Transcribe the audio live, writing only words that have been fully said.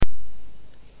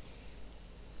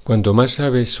Cuanto más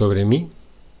sabes sobre mí,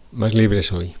 más libre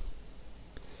soy.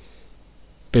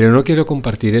 Pero no quiero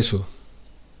compartir eso.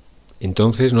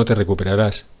 Entonces no te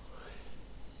recuperarás.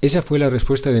 Esa fue la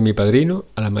respuesta de mi padrino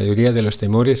a la mayoría de los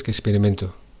temores que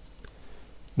experimento.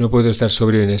 No puedo estar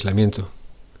sobrio en aislamiento.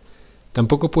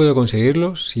 Tampoco puedo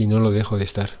conseguirlo si no lo dejo de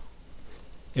estar.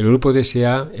 El grupo de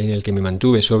SA en el que me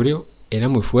mantuve sobrio era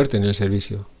muy fuerte en el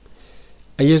servicio.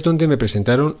 Ahí es donde me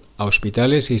presentaron a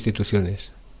hospitales e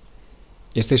instituciones.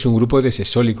 Este es un grupo de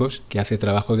sexólicos que hace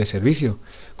trabajo de servicio,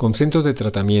 con centros de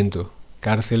tratamiento,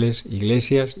 cárceles,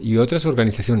 iglesias y otras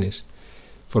organizaciones.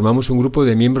 Formamos un grupo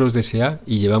de miembros de SA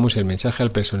y llevamos el mensaje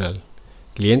al personal,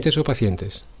 clientes o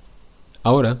pacientes.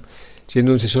 Ahora,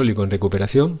 siendo un sexólico en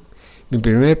recuperación, mi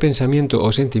primer pensamiento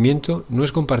o sentimiento no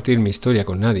es compartir mi historia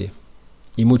con nadie,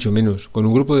 y mucho menos con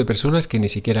un grupo de personas que ni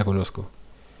siquiera conozco.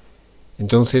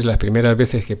 Entonces, las primeras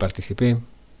veces que participé,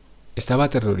 estaba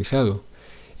aterrorizado.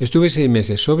 Estuve 6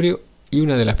 meses sobrio y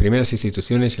una de las primeras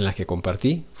instituciones en las que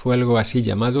compartí fue algo así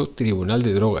llamado Tribunal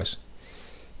de Drogas.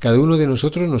 Cada uno de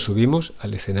nosotros nos subimos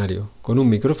al escenario con un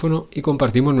micrófono y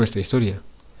compartimos nuestra historia.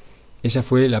 Esa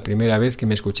fue la primera vez que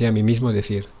me escuché a mí mismo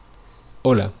decir: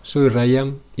 «Hola, soy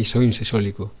Ryan y soy un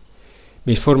sexólico.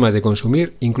 Mis formas de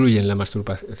consumir incluyen la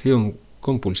masturbación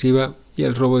compulsiva y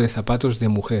el robo de zapatos de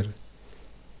mujer».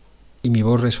 Y mi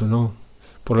voz resonó,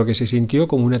 por lo que se sintió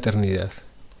como una eternidad.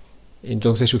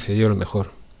 Entonces sucedió lo mejor.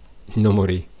 No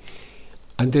morí.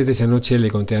 Antes de esa noche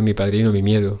le conté a mi padrino mi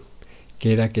miedo,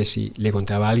 que era que si le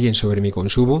contaba a alguien sobre mi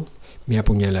consumo, me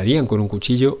apuñalarían con un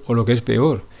cuchillo o, lo que es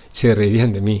peor, se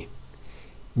reirían de mí.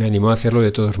 Me animó a hacerlo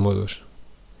de todos modos.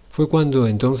 Fue cuando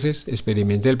entonces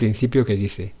experimenté el principio que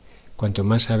dice: cuanto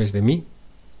más sabes de mí,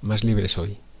 más libre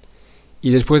soy.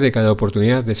 Y después de cada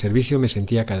oportunidad de servicio me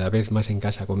sentía cada vez más en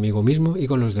casa conmigo mismo y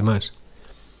con los demás.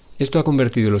 Esto ha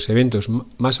convertido los eventos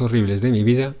más horribles de mi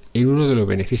vida en uno de los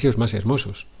beneficios más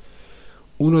hermosos.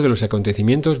 Uno de los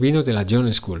acontecimientos vino de la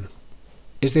John School.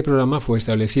 Este programa fue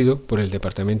establecido por el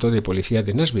Departamento de Policía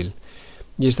de Nashville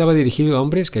y estaba dirigido a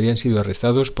hombres que habían sido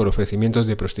arrestados por ofrecimientos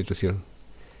de prostitución.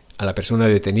 A la persona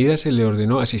detenida se le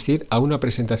ordenó asistir a una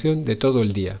presentación de todo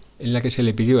el día, en la que se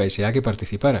le pidió a SA que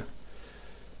participara.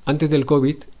 Antes del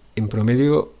COVID, en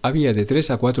promedio había de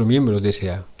 3 a 4 miembros de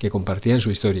SA que compartían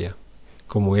su historia.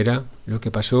 Cómo era, lo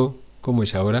que pasó, cómo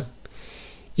es ahora.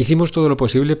 Hicimos todo lo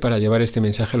posible para llevar este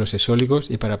mensaje a los sexólicos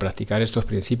y para practicar estos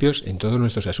principios en todos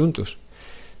nuestros asuntos.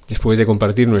 Después de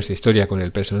compartir nuestra historia con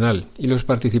el personal y los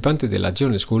participantes de la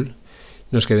John School,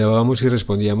 nos quedábamos y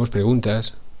respondíamos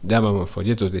preguntas, dábamos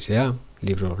folletos de SA,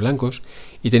 libros blancos,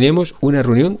 y teníamos una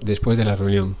reunión después de la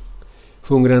reunión.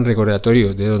 Fue un gran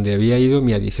recordatorio de dónde había ido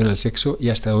mi adicción al sexo y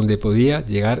hasta dónde podía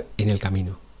llegar en el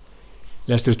camino.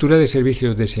 La estructura de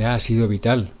servicios de SA ha sido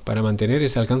vital para mantener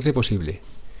este alcance posible.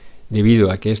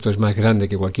 Debido a que esto es más grande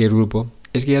que cualquier grupo,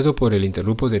 es guiado por el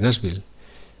intergrupo de Nashville.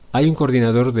 Hay un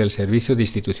coordinador del servicio de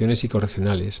instituciones y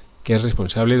correccionales, que es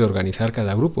responsable de organizar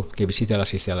cada grupo que visita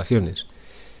las instalaciones.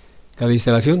 Cada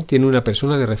instalación tiene una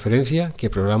persona de referencia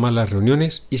que programa las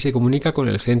reuniones y se comunica con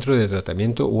el centro de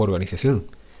tratamiento u organización.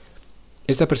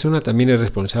 Esta persona también es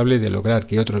responsable de lograr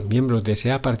que otros miembros de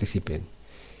SA participen.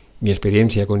 Mi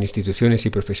experiencia con instituciones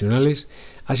y profesionales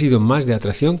ha sido más de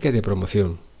atracción que de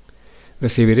promoción.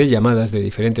 Recibiré llamadas de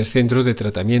diferentes centros de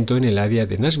tratamiento en el área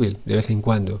de Nashville de vez en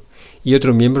cuando, y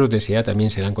otros miembros de SA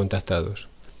también serán contactados.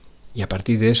 Y a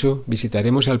partir de eso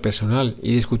visitaremos al personal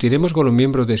y discutiremos con los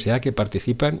miembros de SA que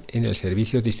participan en el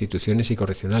servicio de instituciones y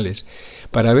correccionales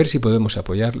para ver si podemos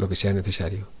apoyar lo que sea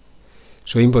necesario.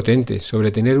 Soy impotente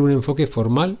sobre tener un enfoque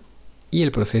formal y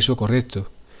el proceso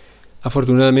correcto.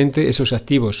 Afortunadamente, esos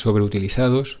activos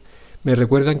sobreutilizados me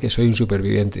recuerdan que soy un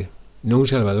superviviente, no un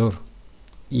salvador,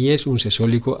 y es un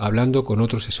sexólico hablando con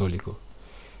otro sexólico.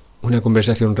 Una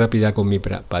conversación rápida con mi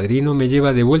padrino me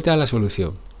lleva de vuelta a la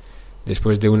solución.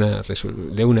 Después de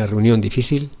una reunión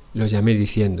difícil, lo llamé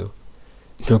diciendo: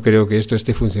 «No creo que esto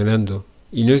esté funcionando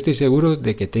y no estoy seguro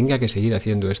de que tenga que seguir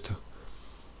haciendo esto».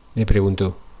 Me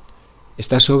preguntó: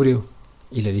 «¿Estás sobrio?»,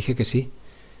 y le dije que sí.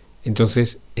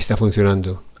 Entonces, está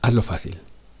funcionando. Hazlo fácil.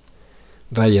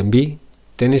 Ryan B.,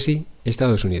 Tennessee,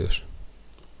 Estados Unidos.